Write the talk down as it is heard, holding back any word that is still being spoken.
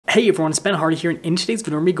Hey everyone, it's Ben Hardy here, and in today's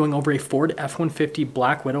video, we're going to be going over a Ford F-150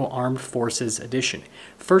 Black Widow Armed Forces Edition.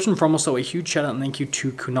 First and foremost, though, a huge shout out and thank you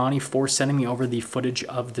to Kunani for sending me over the footage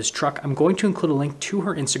of this truck. I'm going to include a link to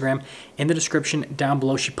her Instagram in the description down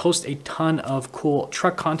below. She posts a ton of cool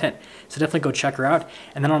truck content, so definitely go check her out.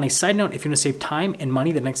 And then on a side note, if you want to save time and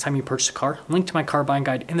money the next time you purchase a car, link to my car buying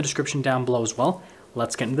guide in the description down below as well.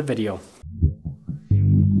 Let's get into the video.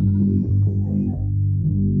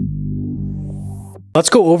 Let's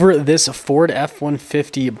go over this Ford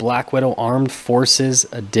F-150 Black Widow Armed Forces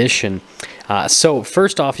Edition. So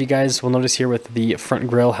first off, you guys will notice here with the front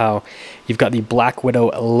grille how you've got the Black Widow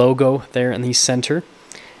logo there in the center.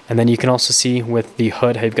 And then you can also see with the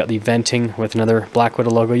hood how you've got the venting with another Black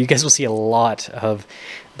Widow logo. You guys will see a lot of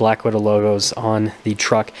Black Widow logos on the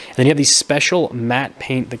truck. And then you have the special matte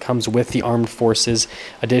paint that comes with the Armed Forces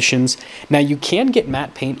Editions. Now you can get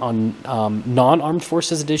matte paint on non-Armed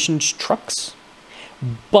Forces Editions trucks,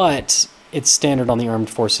 but it's standard on the Armed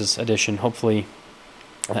Forces Edition. Hopefully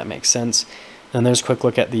that makes sense. And there's a quick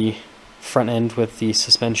look at the front end with the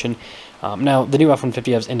suspension. Now, the new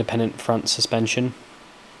F-150 has independent front suspension,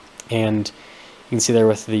 and you can see there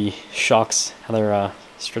with the shocks how they're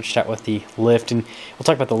stretched out with the lift. And we'll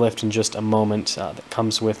talk about the lift in just a moment that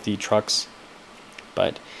comes with the trucks.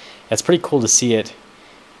 But it's pretty cool to see it.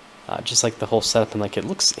 Just like the whole setup, and like it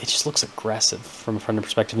just looks aggressive from a front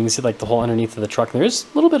perspective. You can see like the whole underneath of the truck. There's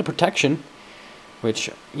a little bit of protection, which,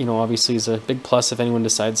 you know, obviously is a big plus if anyone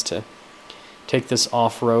decides to take this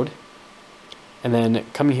off-road. And then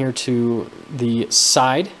coming here to the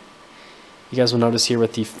side, you guys will notice here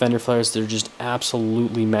with the fender flares, they're just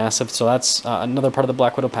absolutely massive. So that's another part of the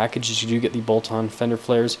Black Widow package is you do get the bolt-on fender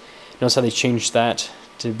flares. Notice how they changed that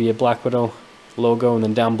to be a Black Widow logo, and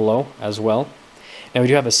then down below as well. Now we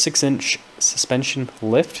do have a 6-inch suspension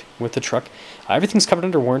lift with the truck. Everything's covered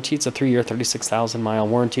under warranty. It's a 3-year, 36,000-mile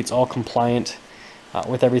warranty. It's all compliant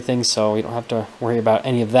with everything, so you don't have to worry about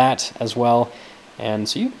any of that as well. And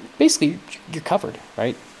so you're covered,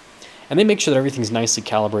 right? And they make sure that everything's nicely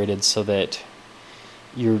calibrated so that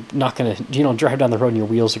you're not going to, drive down the road and your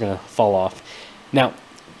wheels are going to fall off. Now,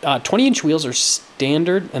 20-inch wheels are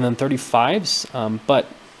standard, and then 35s, but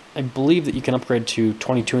I believe that you can upgrade to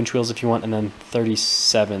 22-inch wheels if you want, and then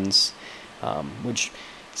 37s, which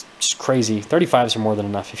is just crazy. 35s are more than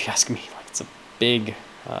enough, if you ask me. Like, it's a big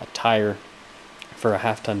tire for a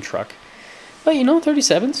half-ton truck. But,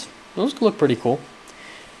 37s, those look pretty cool.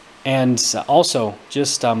 And also,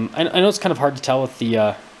 just, I know it's kind of hard to tell with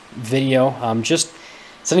the video. Just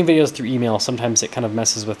sending videos through email, sometimes it kind of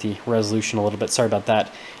messes with the resolution a little bit. Sorry about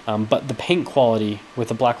that. But the paint quality with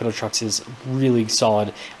the Black Widow trucks is really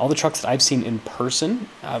solid. All the trucks that I've seen in person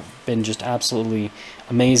have been just absolutely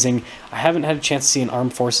amazing. I haven't had a chance to see an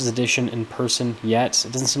Armed Forces Edition in person yet.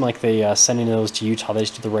 It doesn't seem like they send any of those to Utah. They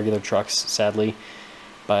just do the regular trucks, sadly.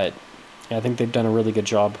 But yeah, I think they've done a really good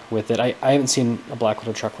job with it. I haven't seen a Black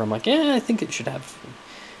Widow truck where I'm like, yeah, I think it should have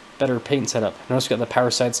better paint setup. Notice we've got the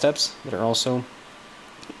power side steps that are also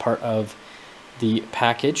part of the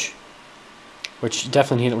package, which you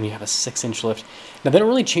definitely need it when you have a 6-inch lift. Now, they don't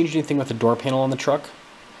really change anything with the door panel on the truck.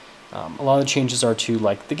 A lot of the changes are to,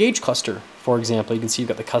 like, the gauge cluster, for example. You can see you've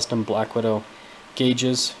got the custom Black Widow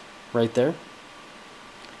gauges right there,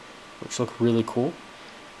 which look really cool.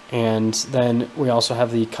 And then we also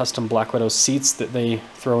have the custom Black Widow seats that they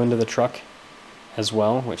throw into the truck as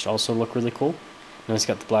well, which also look really cool. Notice it's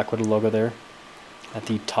got the Black Widow logo there at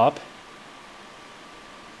the top.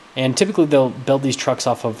 And typically they'll build these trucks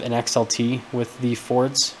off of an XLT with the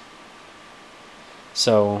Fords.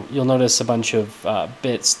 So you'll notice a bunch of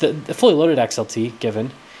bits, the fully loaded XLT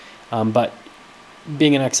given, but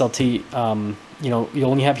being an XLT, you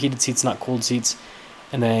only have heated seats, not cooled seats.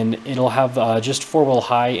 And then it'll have just 4-wheel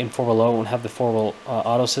high and 4-wheel low. It won't have the 4-wheel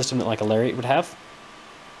auto system that like a Lariat would have.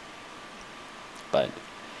 But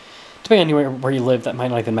depending on where you live, that might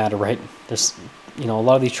not even matter, right? There's, a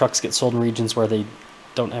lot of these trucks get sold in regions where they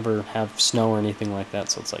don't ever have snow or anything like that,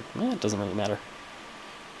 so it's like, it doesn't really matter.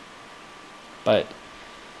 But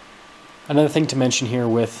another thing to mention here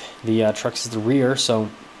with the trucks is the rear. So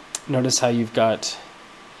notice how you've got,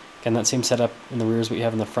 again, that same setup in the rear as what you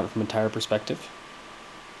have in the front from a tire perspective.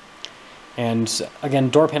 And again,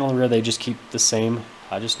 door panel in the rear, they just keep the same,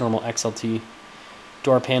 just normal XLT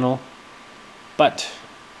door panel. But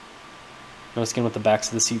notice again with the backs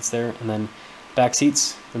of the seats there, and then back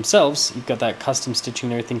seats themselves, you've got that custom stitching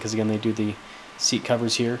and everything, because again they do the seat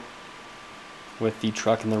covers here with the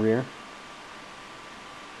truck in the rear.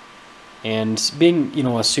 And being,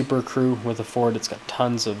 a super crew with a Ford, it's got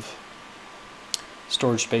tons of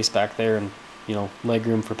storage space back there, and leg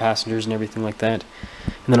room for passengers and everything like that.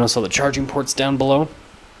 And then also the charging ports down below.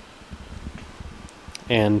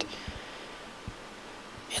 and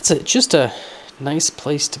it's just a nice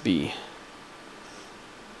place to be.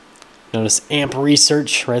 Notice AMP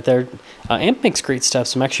Research right there. AMP makes great stuff,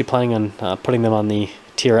 so I'm actually planning on putting them on the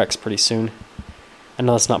TRX pretty soon. I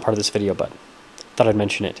know that's not part of this video, but thought I'd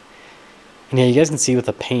mention it. And yeah, you guys can see with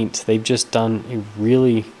the paint, they've just done a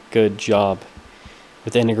really good job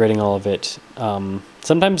with integrating all of it.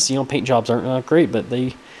 Sometimes, you know, paint jobs aren't great, but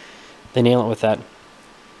they nail it with that.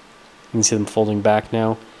 You can see them folding back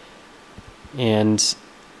now. And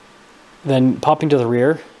then popping to the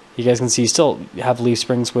rear, you guys can see you still have leaf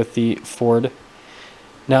springs with the Ford.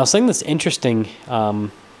 Now, something that's interesting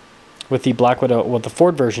with the Black Widow, well, the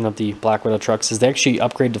Ford version of the Black Widow trucks is they actually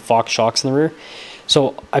upgrade to Fox shocks in the rear.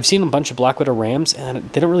 So I've seen a bunch of Black Widow Rams, and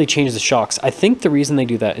they don't really change the shocks. I think the reason they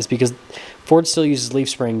do that is because Ford still uses leaf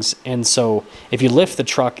springs, and so if you lift the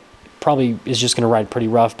truck, probably is just going to ride pretty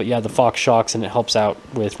rough. But yeah, the Fox shocks, and it helps out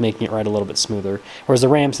with making it ride a little bit smoother. Whereas the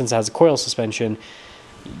Ram, since it has a coil suspension,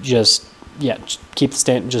 just keep the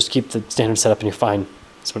standard setup, and you're fine.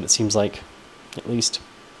 That's what it seems like, at least.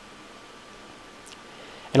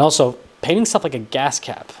 And also, painting stuff like a gas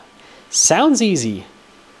cap sounds easy.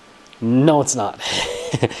 No, it's not.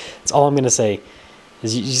 That's all I'm going to say.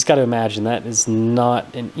 Is you just got to imagine that is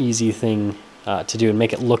not an easy thing to do, and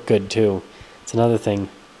make it look good too. It's another thing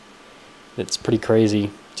that's pretty crazy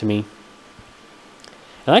to me.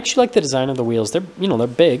 And I actually like the design of the wheels. They're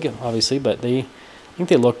big, obviously, but I think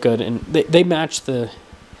they look good, and they match the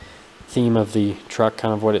theme of the truck,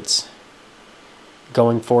 kind of what it's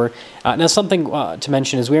going for. Now, something to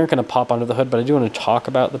mention is we aren't going to pop under the hood, but I do want to talk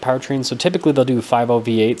about the powertrain. So typically they'll do 5.0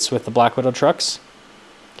 V8s with the Black Widow trucks.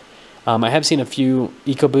 I have seen a few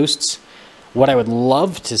EcoBoosts. What I would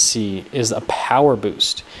love to see is a power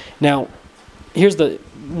boost. Now, here's the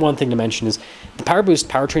one thing to mention is the power boost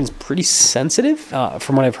powertrain is pretty sensitive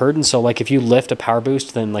from what I've heard, and so like if you lift a power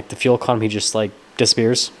boost, then like the fuel economy just like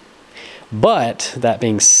disappears. But that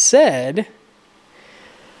being said,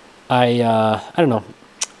 I don't know.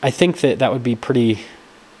 I think that would be pretty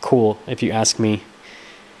cool if you ask me.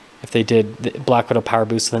 If they did the Black Widow power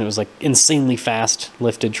boost, then it was like insanely fast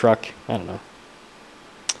lifted truck. I don't know.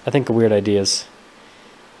 I think of weird ideas.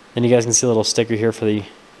 Then you guys can see a little sticker here for the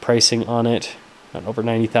pricing on it, at over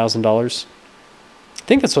 $90,000. I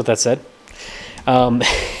think that's what that said.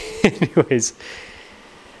 Anyways,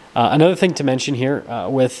 another thing to mention here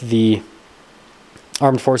with the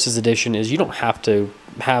Armed Forces Edition is you don't have to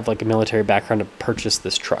have like a military background to purchase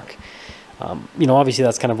this truck. You know, obviously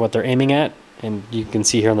that's kind of what they're aiming at, and you can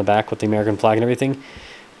see here on the back with the American flag and everything.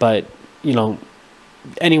 But, you know,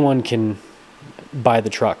 anyone can buy the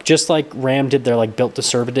truck. Just like Ram did their like Built to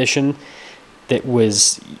Serve edition that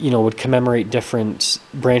was, you know, would commemorate different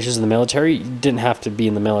branches of the military. You didn't have to be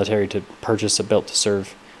in the military to purchase a Built to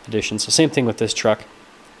Serve edition. So same thing with this truck.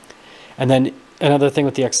 And then another thing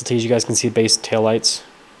with the XLTs, you guys can see base taillights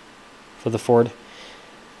for the Ford.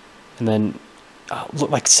 And then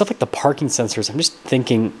look, like stuff like the parking sensors. I'm just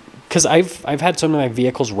thinking, because I've had some of my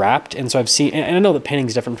vehicles wrapped, and so I've seen, and I know that painting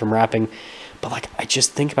is different from wrapping, but like I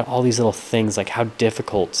just think about all these little things, like how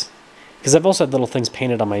difficult. Because I've also had little things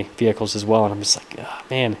painted on my vehicles as well, and I'm just like, oh,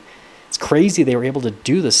 man, it's crazy they were able to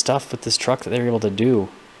do the stuff with this truck that they were able to do.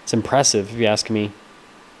 It's impressive, if you ask me.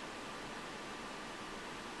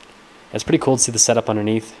 It's pretty cool to see the setup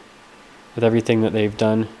underneath with everything that they've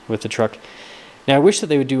done with the truck. Now, I wish that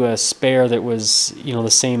they would do a spare that was, you know,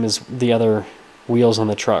 the same as the other wheels on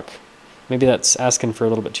the truck. Maybe that's asking for a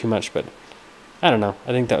little bit too much, but I don't know.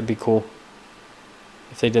 I think that would be cool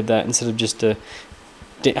if they did that instead of just a...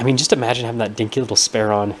 I mean, just imagine having that dinky little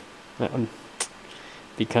spare on. That would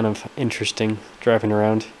be kind of interesting driving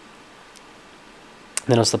around.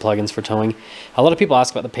 Then also the plugins for towing. A lot of people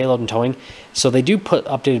ask about the payload and towing. So they do put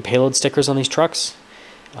updated payload stickers on these trucks.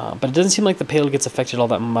 But it doesn't seem like the payload gets affected all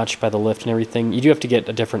that much by the lift and everything. You do have to get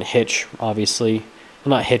a different hitch, obviously.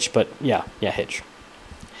 Well, not hitch, but yeah, hitch.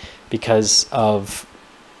 Because of,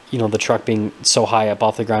 you know, the truck being so high up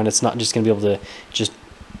off the ground, it's not just going to be able to just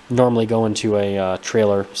normally go into a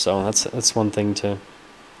trailer. So that's one thing to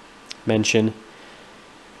mention.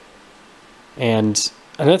 And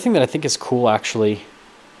another thing that I think is cool, actually,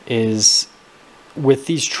 is with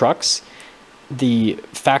these trucks, the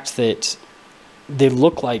fact that they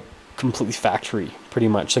look like completely factory, pretty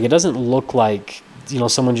much. Like, it doesn't look like, you know,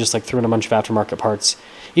 someone just like threw in a bunch of aftermarket parts,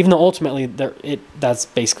 even though ultimately that's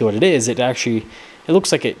basically what it is. It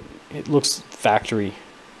looks like it looks factory,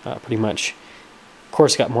 pretty much. Of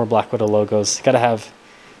course, got more Black Widow logos. Got to have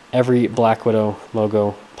every Black Widow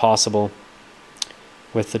logo possible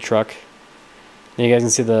with the truck. And you guys can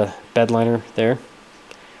see the bed liner there,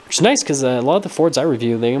 which is nice because a lot of the Fords I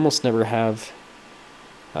review, they almost never have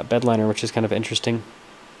bed liner, which is kind of interesting.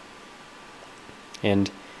 And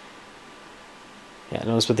yeah,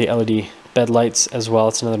 notice with the LED bed lights as well,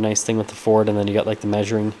 it's another nice thing with the Ford. And then you got like the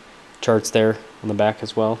measuring charts there on the back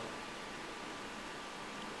as well,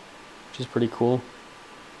 which is pretty cool.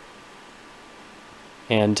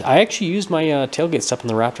 And I actually used my tailgate step on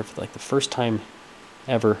the Raptor for like the first time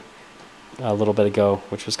ever a little bit ago,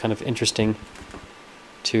 which was kind of interesting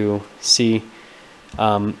to see.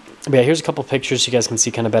 But yeah, here's a couple pictures so you guys can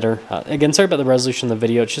see kind of better. Again, sorry about the resolution of the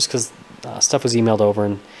video. It's just because stuff was emailed over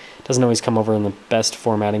and doesn't always come over in the best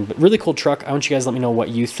formatting. But really cool truck. I want you guys to let me know what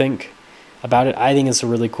you think about it. I think it's a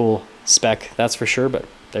really cool spec, that's for sure. But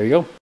there you go.